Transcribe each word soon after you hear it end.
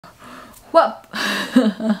Whoop!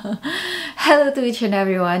 Hello to each and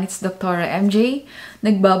everyone, it's Dr. MJ.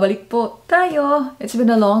 Nagbabalik po tayo. It's been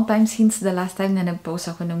a long time since the last time na nag-post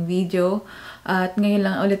ako ng video. At ngayon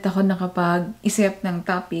lang ulit ako nakapag-isip ng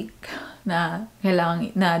topic na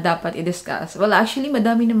kailangan na dapat i-discuss. Well, actually,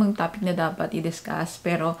 madami namang topic na dapat i-discuss.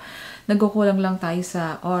 Pero nagkukulang lang tayo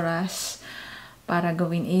sa oras para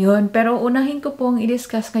gawin iyon. Pero unahin ko pong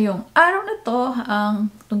i-discuss ngayong araw na to ang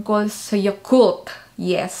tungkol sa Yakult.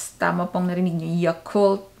 Yes, tama pong narinig niyo,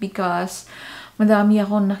 Yakult, because madami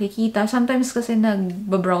akong nakikita. Sometimes kasi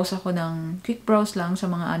nagbabrowse ako ng quick browse lang sa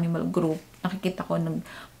mga animal group. Nakikita ko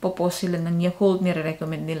nagpo-post sila ng Yakult,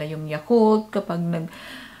 nire-recommend nila yung Yakult kapag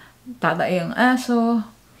nagtatae ang aso.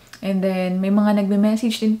 And then, may mga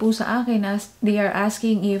nagme-message din po sa akin as they are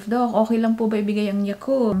asking if, Doc, okay lang po ba ibigay ang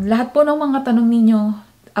Yakult? Lahat po ng mga tanong ninyo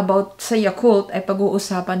about sa Yakult ay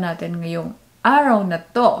pag-uusapan natin ngayong araw na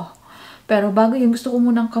to. Pero bago yun, gusto ko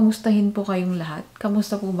munang kamustahin po kayong lahat.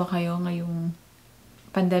 Kamusta po ba kayo ngayong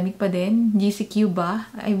pandemic pa din? GCQ ba?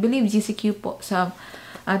 I believe GCQ po sa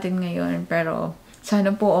atin ngayon. Pero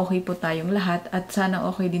sana po okay po tayong lahat. At sana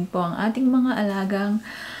okay din po ang ating mga alagang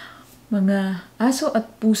mga aso at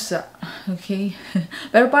pusa. Okay?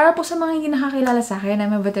 Pero para po sa mga hindi nakakilala sa akin,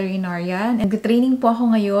 I'm a veterinarian. And training po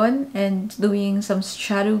ako ngayon and doing some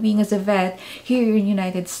shadowing as a vet here in the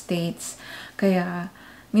United States. Kaya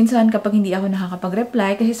minsan kapag hindi ako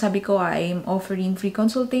nakakapag-reply, kasi sabi ko I'm offering free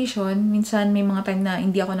consultation, minsan may mga time na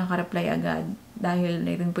hindi ako nakareply agad. Dahil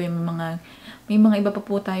rin po yung may mga iba pa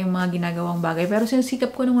po tayong mga ginagawang bagay. Pero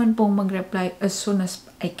sinisikap ko naman pong mag-reply as soon as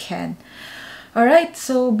I can. Alright,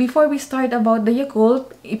 so before we start about the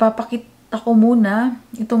Yakult, ipapakita ko muna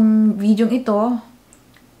itong video ito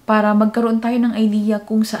para magkaroon tayo ng idea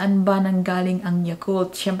kung saan ba nanggaling ang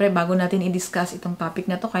Yakult. Siyempre, bago natin i-discuss itong topic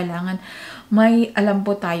na to, kailangan may alam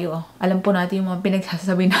po tayo. Alam po natin yung mga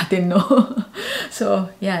pinagsasabi natin, no? So,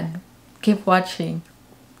 yan. Keep watching.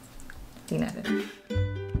 Tingnan natin.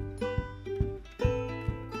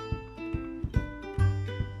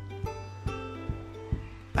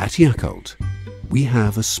 At Yakult, we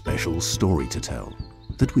have a special story to tell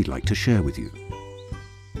that we'd like to share with you.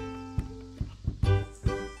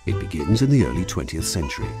 It begins in the early 20th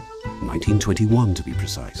century, 1921 to be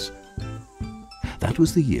precise. That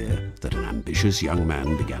was the year that an ambitious young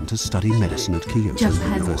man began to study medicine at Kyoto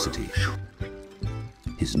University.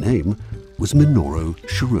 His name was Minoru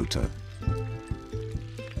Shirota.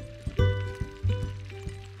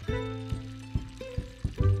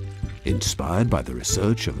 Inspired by the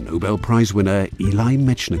research of Nobel Prize winner Eli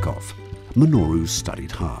Mechnikov, Minoru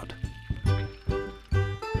studied hard.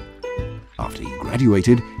 After he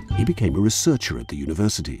graduated, he became a researcher at the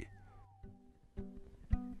university.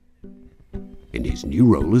 In his new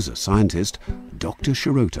role as a scientist, Dr.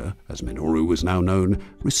 Shirota, as Minoru was now known,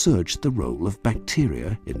 researched the role of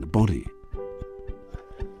bacteria in the body.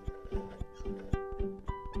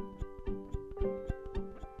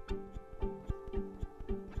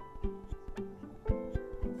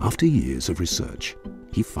 After years of research,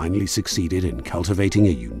 he finally succeeded in cultivating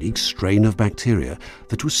a unique strain of bacteria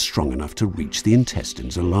that was strong enough to reach the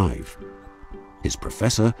intestines alive. His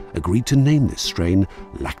professor agreed to name this strain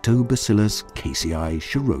Lactobacillus casei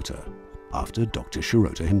shirota, after Dr.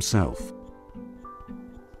 Shirota himself.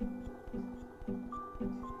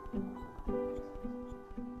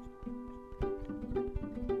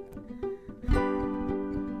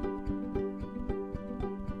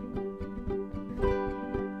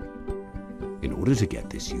 In order to get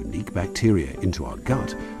this unique bacteria into our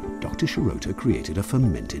gut, Dr. Shirota created a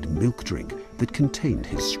fermented milk drink that contained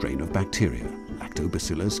his strain of bacteria,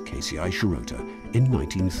 Lactobacillus casei shirota, in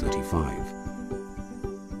 1935.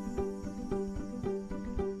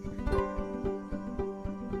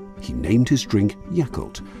 He named his drink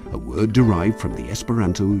Yakult, a word derived from the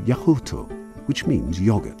Esperanto Yakulto, which means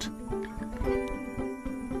yogurt.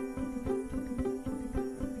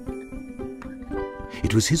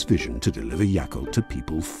 It was his vision to deliver Yakult to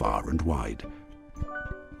people far and wide.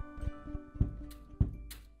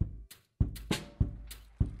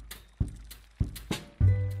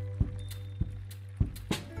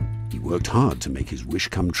 He worked hard to make his wish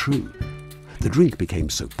come true. The drink became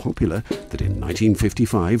so popular that in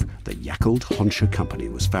 1955 the Yakult Honsha Company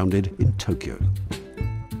was founded in Tokyo.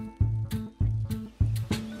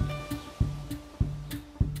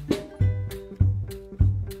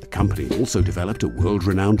 The company also developed a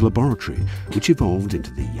world-renowned laboratory which evolved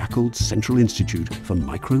into the Yakult Central Institute for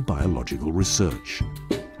Microbiological Research.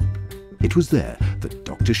 It was there that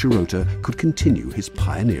Dr. Shirota could continue his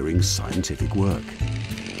pioneering scientific work.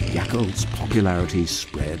 Yakult's popularity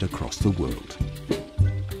spread across the world.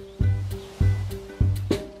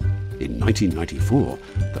 In 1994,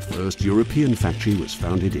 the first European factory was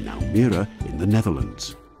founded in Almere in the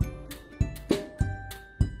Netherlands.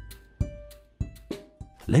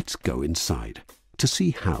 Let's go inside to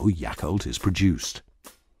see how Yakult is produced.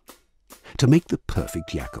 To make the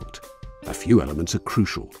perfect Yakult, a few elements are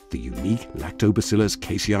crucial: the unique Lactobacillus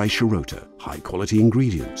casei shirota, high-quality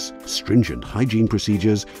ingredients, stringent hygiene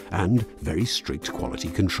procedures, and very strict quality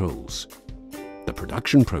controls. The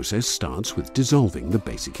production process starts with dissolving the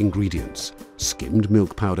basic ingredients, skimmed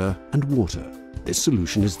milk powder and water. This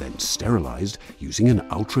solution is then sterilized using an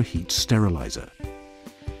ultra-heat sterilizer.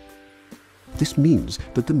 This means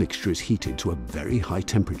that the mixture is heated to a very high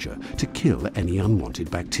temperature to kill any unwanted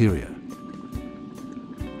bacteria.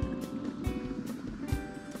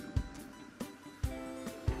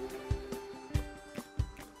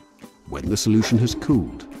 When the solution has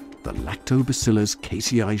cooled, the Lactobacillus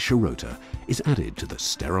casei shirota is added to the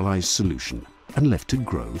sterilized solution and left to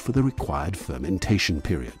grow for the required fermentation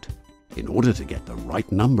period. In order to get the right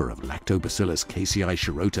number of Lactobacillus casei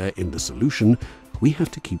shirota in the solution, we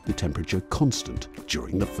have to keep the temperature constant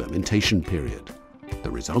during the fermentation period.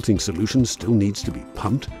 The resulting solution still needs to be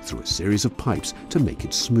pumped through a series of pipes to make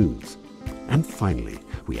it smooth. And finally,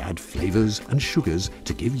 we add flavors and sugars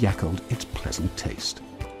to give Yakult its pleasant taste.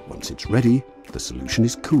 Once it's ready, the solution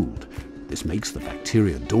is cooled. This makes the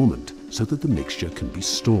bacteria dormant so that the mixture can be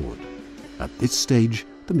stored. At this stage,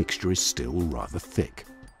 the mixture is still rather thick.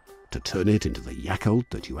 To turn it into the Yakult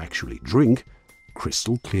that you actually drink,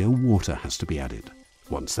 crystal clear water has to be added.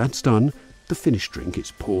 Once that's done, the finished drink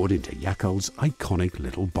is poured into Yakult's iconic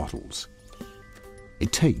little bottles.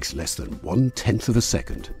 It takes less than 1/10 of a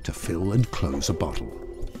second to fill and close a bottle,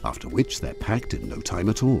 after which they're packed in no time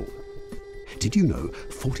at all. Did you know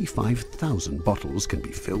 45,000 bottles can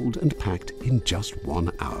be filled and packed in just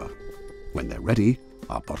 1 hour? When they're ready,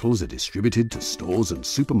 our bottles are distributed to stores and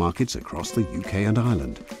supermarkets across the UK and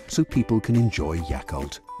Ireland, so people can enjoy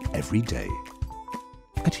Yakult every day.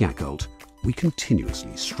 At Yakult, we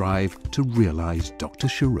continuously strive to realize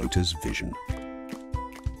Dr. Shirota's vision.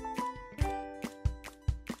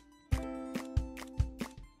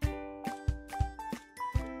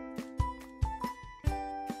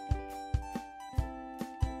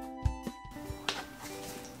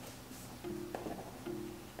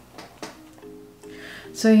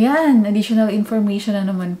 So yan, additional information na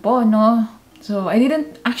naman po, no? So I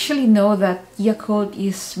didn't actually know that Yakult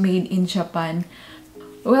is made in Japan.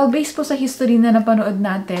 Well, based po sa history na napanood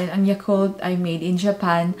natin, ang Yakult ay made in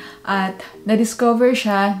Japan at na-discover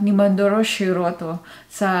siya ni Mandoro Shiroto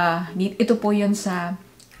ito po yun sa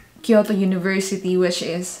Kyoto University, which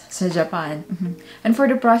is sa Japan. And for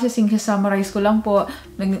the processing, summarize ko lang po,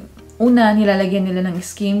 una, nilalagyan nila ng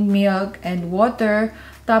skimmed milk and water.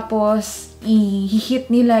 Tapos, i-heat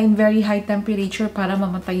nila in very high temperature para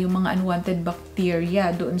mamatay yung mga unwanted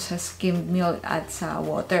bacteria doon sa skimmed milk at sa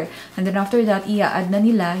water. And then after that, i-add na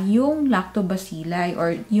nila yung lactobacilli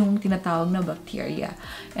or yung tinatawag na bacteria.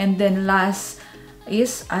 And then last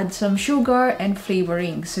is add some sugar and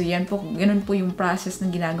flavoring. So yan po, ganun po yung process na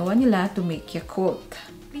ginagawa nila to make Yakult.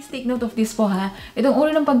 Please take note of this po ha. Itong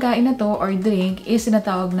uri ng pagkain na to or drink is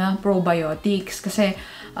tinatawag na probiotics. Kasi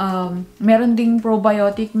meron ding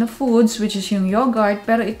probiotic na foods which is yung yogurt,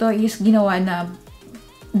 pero ito is ginawa na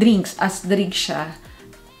drinks, as drink siya.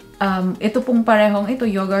 Ito pong parehong ito,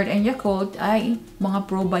 yogurt and Yakult, ay mga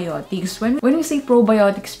probiotics. When we say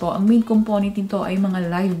probiotics po, ang main component nito ay mga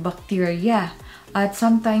live bacteria. At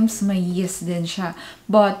sometimes may yeast din siya.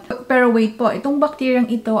 Pero wait po, itong bacteriang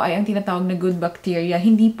ito ay ang tinatawag na good bacteria.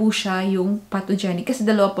 Hindi po siya yung pathogenic. Kasi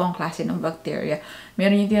dalawa po ang klase ng bacteria.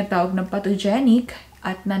 Meron yung tinatawag na pathogenic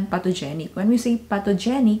at non-pathogenic. When we say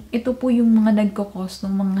pathogenic, ito po yung mga nagkakos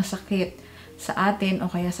ng mga sakit sa atin o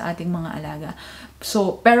kaya sa ating mga alaga.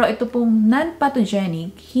 Pero ito pong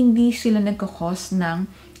non-pathogenic, hindi sila nagkakos ng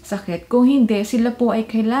sakit. Kung hindi, sila po ay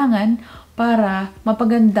kailangan para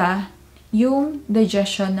mapaganda yung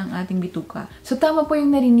digestion ng ating bituka. So, tama po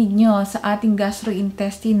yung narinig nyo, sa ating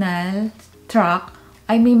gastrointestinal tract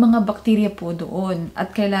ay may mga bakterya po doon.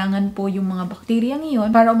 At kailangan po yung mga bakterya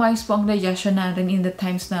ngayon para umayos po ang digestion natin in the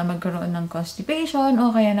times na magkaroon ng constipation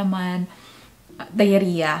o kaya naman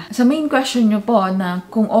diarrhea. Sa main question nyo po na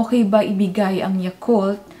kung okay ba ibigay ang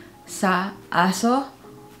Yakult sa aso,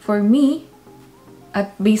 for me,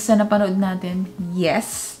 at based sa napanood natin,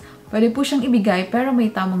 yes. Pwede po siyang ibigay pero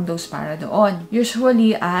may tamang dose para doon.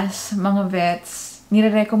 Usually, as mga vets,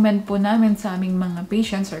 nire-recommend po namin sa aming mga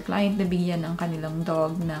patients or client na bigyan ng kanilang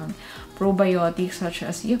dog ng probiotics such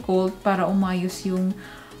as Yakult para umayos yung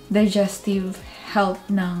digestive health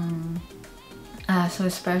ng aso,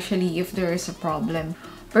 especially if there is a problem.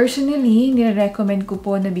 Personally, nire-recommend ko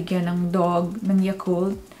po na bigyan ng dog ng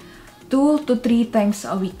Yakult 2 to 3 times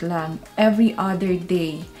a week lang, every other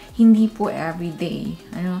day. Hindi po every day.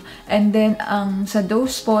 And then, sa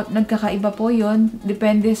dose po, nagkakaiba po yon,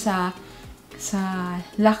 depende sa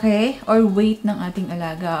laki or weight ng ating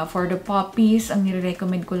alaga. For the puppies, ang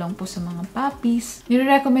nire-recommend ko lang po sa mga puppies,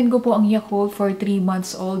 nire-recommend ko po ang Yakult for 3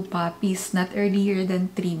 months old puppies, not earlier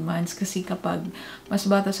than 3 months. Kasi kapag mas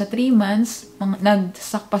bata sa 3 months,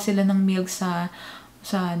 nagsak pa sila ng milk sa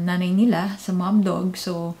nanay nila, sa mom dog.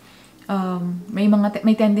 So, may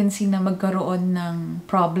tendency na magkaroon ng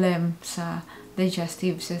problem sa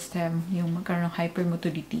digestive system, yung magkaroon ng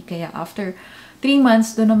hypermotility. Kaya after 3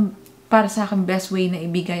 months, doon para sa akin, best way na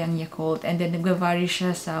ibigay ang Yakult. And then, nag-vary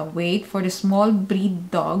siya sa weight. For the small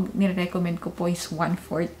breed dog, nire-recommend ko po is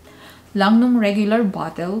 1/4 lang ng regular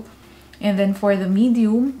bottle. And then, for the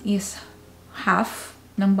medium is half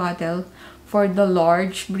ng bottle. For the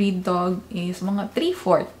large breed dog is mga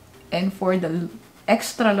 3/4. And for the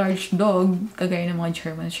extra large dog, kagaya ng mga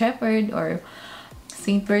German Shepherd or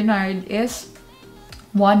Saint Bernard, is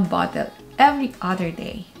 1 bottle every other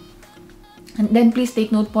day. And then, please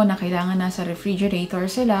take note po na kailangan nasa refrigerator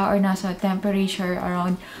sila or nasa temperature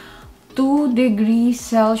around 2 degrees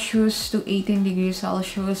Celsius to 18 degrees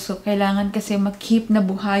Celsius. So, kailangan kasi mag-keep na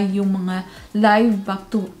buhay yung mga live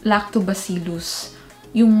lactobacillus.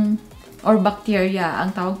 Or bacteria.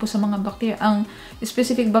 Ang tawag po sa mga bacteria, ang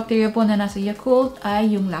specific bacteria po na nasa Yakult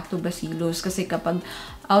ay yung lactobacillus. Kasi kapag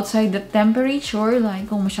outside the temperature, like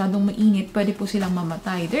kung masyadong mainit, pwede po silang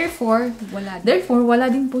mamatay. Therefore, wala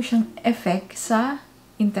din po siyang effect sa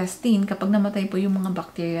intestine kapag namatay po yung mga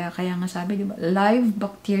bacteria. Kaya nga sabi, di ba, live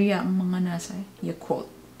bacteria ang mga nasa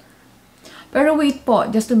Yakult. Pero wait po,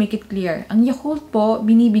 just to make it clear, ang Yakult po,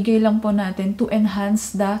 binibigay lang po natin to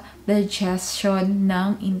enhance the digestion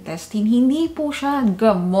ng intestine. Hindi po siya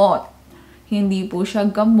gamot. Hindi po siya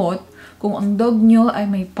gamot kung ang dog nyo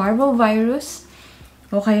ay may parvovirus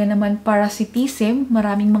o kaya naman parasitism,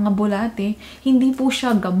 maraming mga bulate, hindi po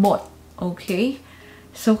siya gamot. Okay?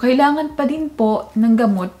 So, kailangan pa din po ng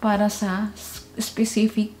gamot para sa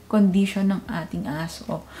specific condition ng ating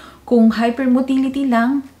aso. Kung hypermotility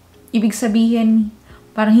lang, ibig sabihin,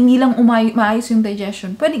 parang hindi lang maayos yung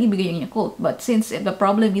digestion, pwedeng ibigay yung Yakult. But since the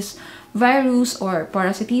problem is virus or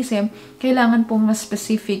parasitism, kailangan pong mas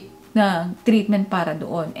specific na treatment para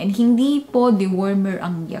doon. And hindi po dewormer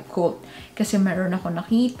ang Yakult. Kasi meron ako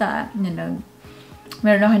nakita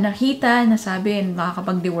na sabi,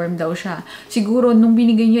 nakakapag-deworm daw siya. Siguro, nung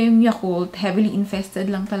binigay niya yung Yakult, heavily infested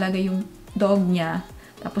lang talaga yung dog niya.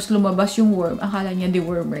 Tapos lumabas yung worm, akala niya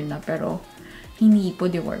dewormer na, pero hindi po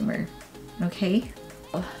dewormer. Okay?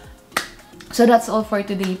 So, that's all for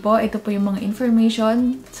today po. Ito po yung mga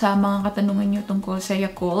information sa mga katanungan nyo tungkol sa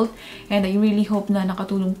Yakult. And I really hope na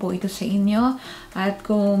nakatulong po ito sa inyo. At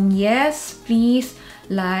kung yes, please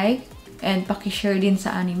like and pakishare din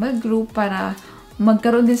sa animal group para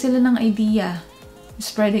magkaroon din sila ng idea.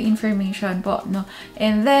 Spread the information po, no?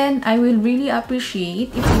 And then, I will really appreciate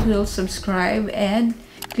if you will subscribe and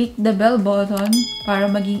click the bell button para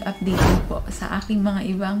maging updated po sa aking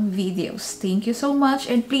mga ibang videos. Thank you so much.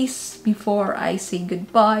 And please, before I say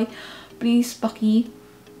goodbye, please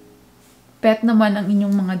pet naman ang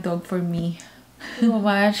inyong mga dog for me. Thank you so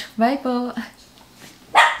much. Bye po!